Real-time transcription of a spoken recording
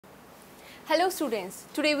Hello students,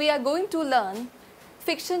 today we are going to learn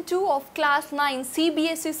Fiction 2 of Class 9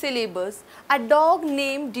 CBSE syllabus, A Dog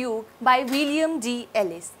Named Duke by William D.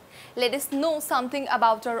 Ellis. Let us know something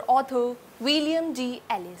about our author William D.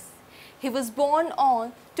 Ellis. He was born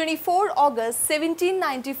on 24 August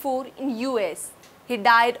 1794 in US. He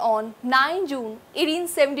died on 9 June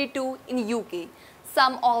 1872 in UK.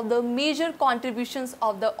 Some of the major contributions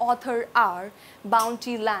of the author are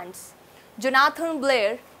Bounty Lands, Jonathan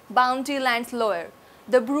Blair, Bounty Lands Lawyer,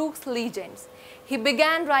 The Brooks Legends. He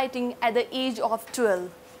began writing at the age of 12.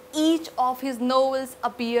 Each of his novels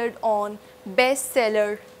appeared on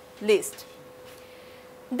bestseller list.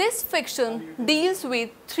 This fiction deals with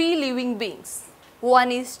three living beings.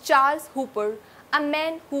 One is Charles Hooper, a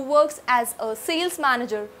man who works as a sales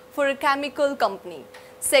manager for a chemical company.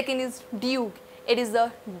 Second is Duke, it is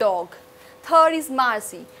a dog. Third is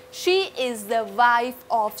Marcy. She is the wife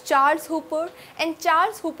of Charles Hooper, and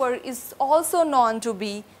Charles Hooper is also known to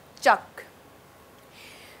be Chuck.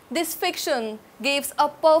 This fiction gives a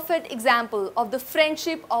perfect example of the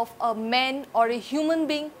friendship of a man or a human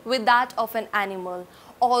being with that of an animal.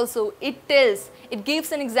 Also, it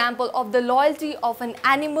gives an example of the loyalty of an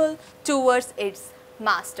animal towards its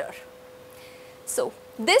master. So,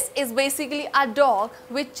 this is basically a dog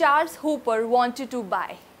which Charles Hooper wanted to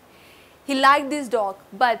buy. He liked this dog,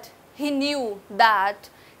 but he knew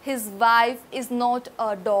that his wife is not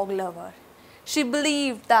a dog lover. She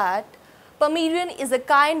believed that Pomeranian is a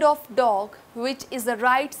kind of dog which is the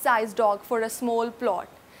right size dog for a small plot.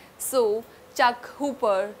 So Chuck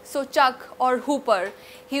or Hooper,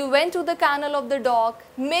 he went to the kennel of the dog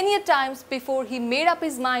many times before he made up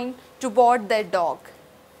his mind to board that dog.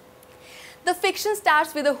 The fiction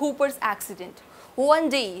starts with a Hooper's accident. One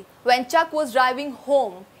day, when Chuck was driving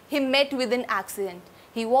home, he met with an accident.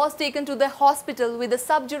 He was taken to the hospital with a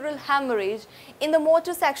subdural hemorrhage in the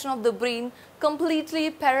motor section of the brain,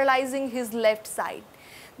 completely paralyzing his left side.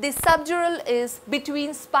 The subdural is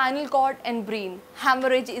between spinal cord and brain.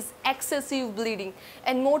 Hemorrhage is excessive bleeding,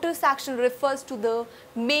 and motor section refers to the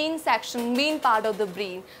main part of the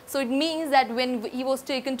brain. So it means that when he was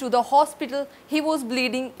taken to the hospital, he was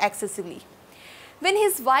bleeding excessively. When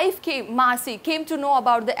his wife Marcy came to know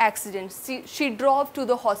about the accident, she drove to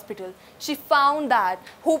the hospital. She found that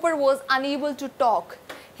Hooper was unable to talk.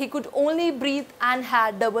 He could only breathe and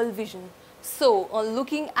had double vision. So, on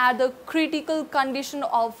looking at the critical condition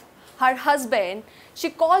of her husband,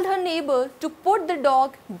 she called her neighbor to put the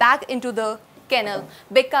dog back into the kennel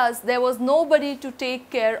because there was nobody to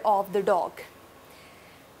take care of the dog.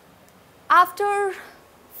 After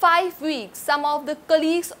 5 weeks, some of the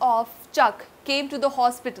colleagues of Chuck came to the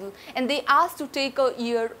hospital and they asked to take a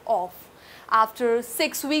year off. After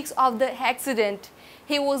 6 weeks of the accident,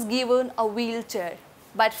 he was given a wheelchair.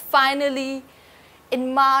 But finally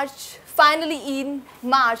in March,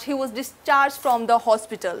 he was discharged from the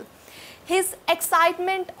hospital. His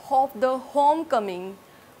excitement of the homecoming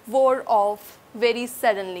wore off very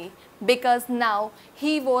suddenly because now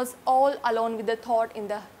he was all alone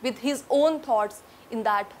with his own thoughts in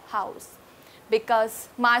that house. Because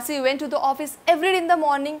Marcy went to the office every day in the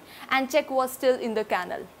morning and Chuck was still in the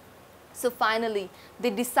kennel. So finally, they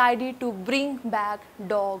decided to bring back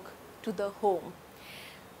dog to the home.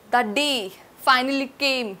 The day finally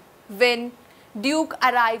came when Duke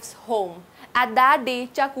arrives home. At that day,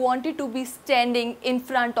 Chuck wanted to be standing in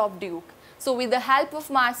front of Duke. So with the help of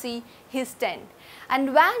Marcy, he stand.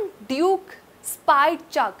 And when Duke spied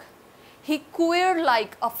Chuck, he quivered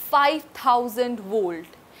like a 5,000 volt.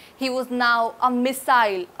 He was now a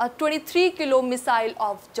missile, a 23-kilo missile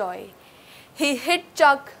of joy. He hit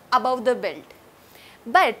Chuck above the belt.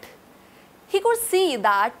 But he could see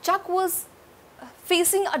that Chuck was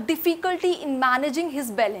facing a difficulty in managing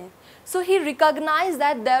his balance. So he recognized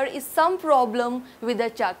that there is some problem with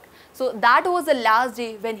the Chuck. So that was the last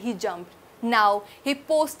day when he jumped. Now Duke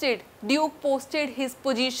posted his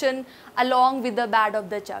position along with the bed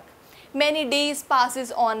of the Chuck. Many days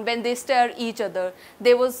passes on when they stare each other.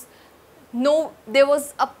 There was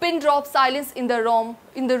a pin drop silence in the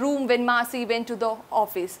room when Marcy went to the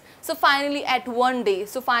office. So finally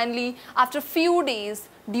after few days,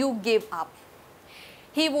 Duke gave up.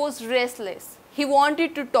 He was restless. He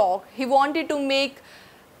wanted to talk. He wanted to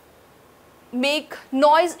make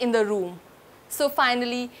noise in the room. So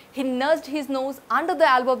finally, he nudged his nose under the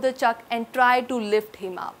elbow of the Chuck and tried to lift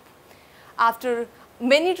him up. After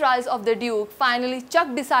many trials of the Duke, finally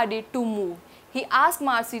Chuck decided to move. He asked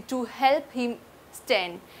Marcy to help him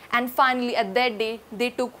stand, and finally at that day they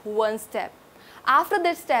took one step. After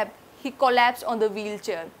that step, he collapsed on the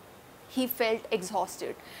wheelchair. he felt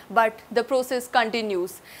exhausted, but the process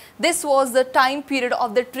continues. This was the time period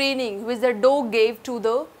of the training which the dog gave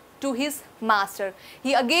to his master.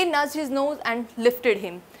 He again nudged his nose and lifted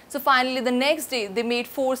him. So finally the next day they made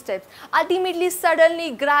 4 steps. Ultimately,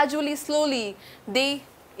 suddenly, gradually, slowly they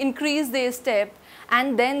increased their step,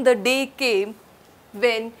 and then the day came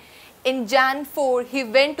when in Jan 4 he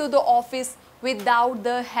went to the office without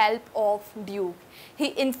the help of Duke.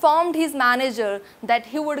 He informed his manager that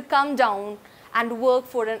he would come down and work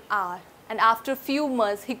for an hour, and after a few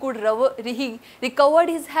months he recovered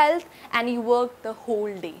his health and he worked the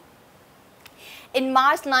whole day. In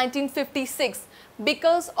March 1956,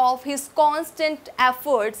 because of his constant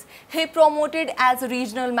efforts, he promoted as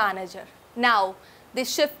regional manager. Now they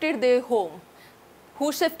shifted their home.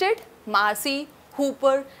 Who shifted? Marcy,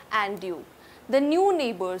 Hooper and Duke. The new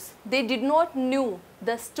neighbors, they did not know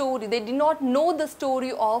the story. They did not know the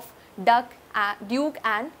story of Duke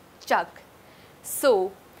and Chuck.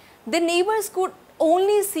 So the neighbors could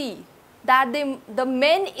only see that the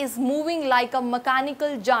man is moving like a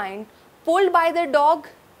mechanical giant pulled by the dog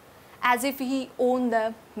as if he owned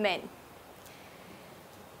the men.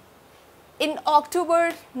 In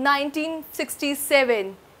October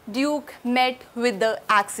 1967, Duke met with the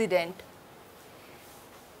accident.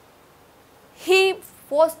 He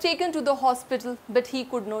was taken to the hospital, but he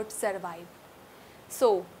could not survive.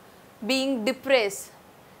 So, being depressed,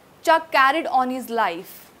 Chuck carried on his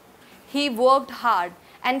life. He worked hard,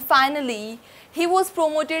 and finally, he was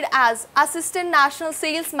promoted as Assistant National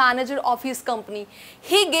Sales Manager of his company.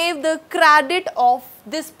 He gave the credit of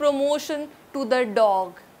this promotion to the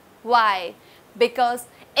dog. Why? Because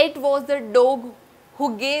it was the dog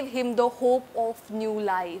who gave him the hope of new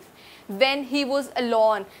life. When he was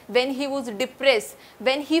alone, when he was depressed,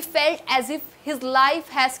 when he felt as if his life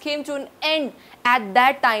has come to an end, at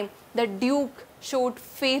that time, the Duke showed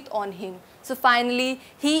faith on him. So finally,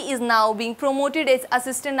 he is now being promoted as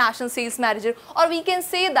Assistant National Sales Manager, or we can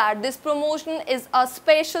say that this promotion is a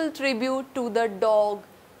special tribute to the dog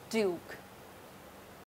Duke.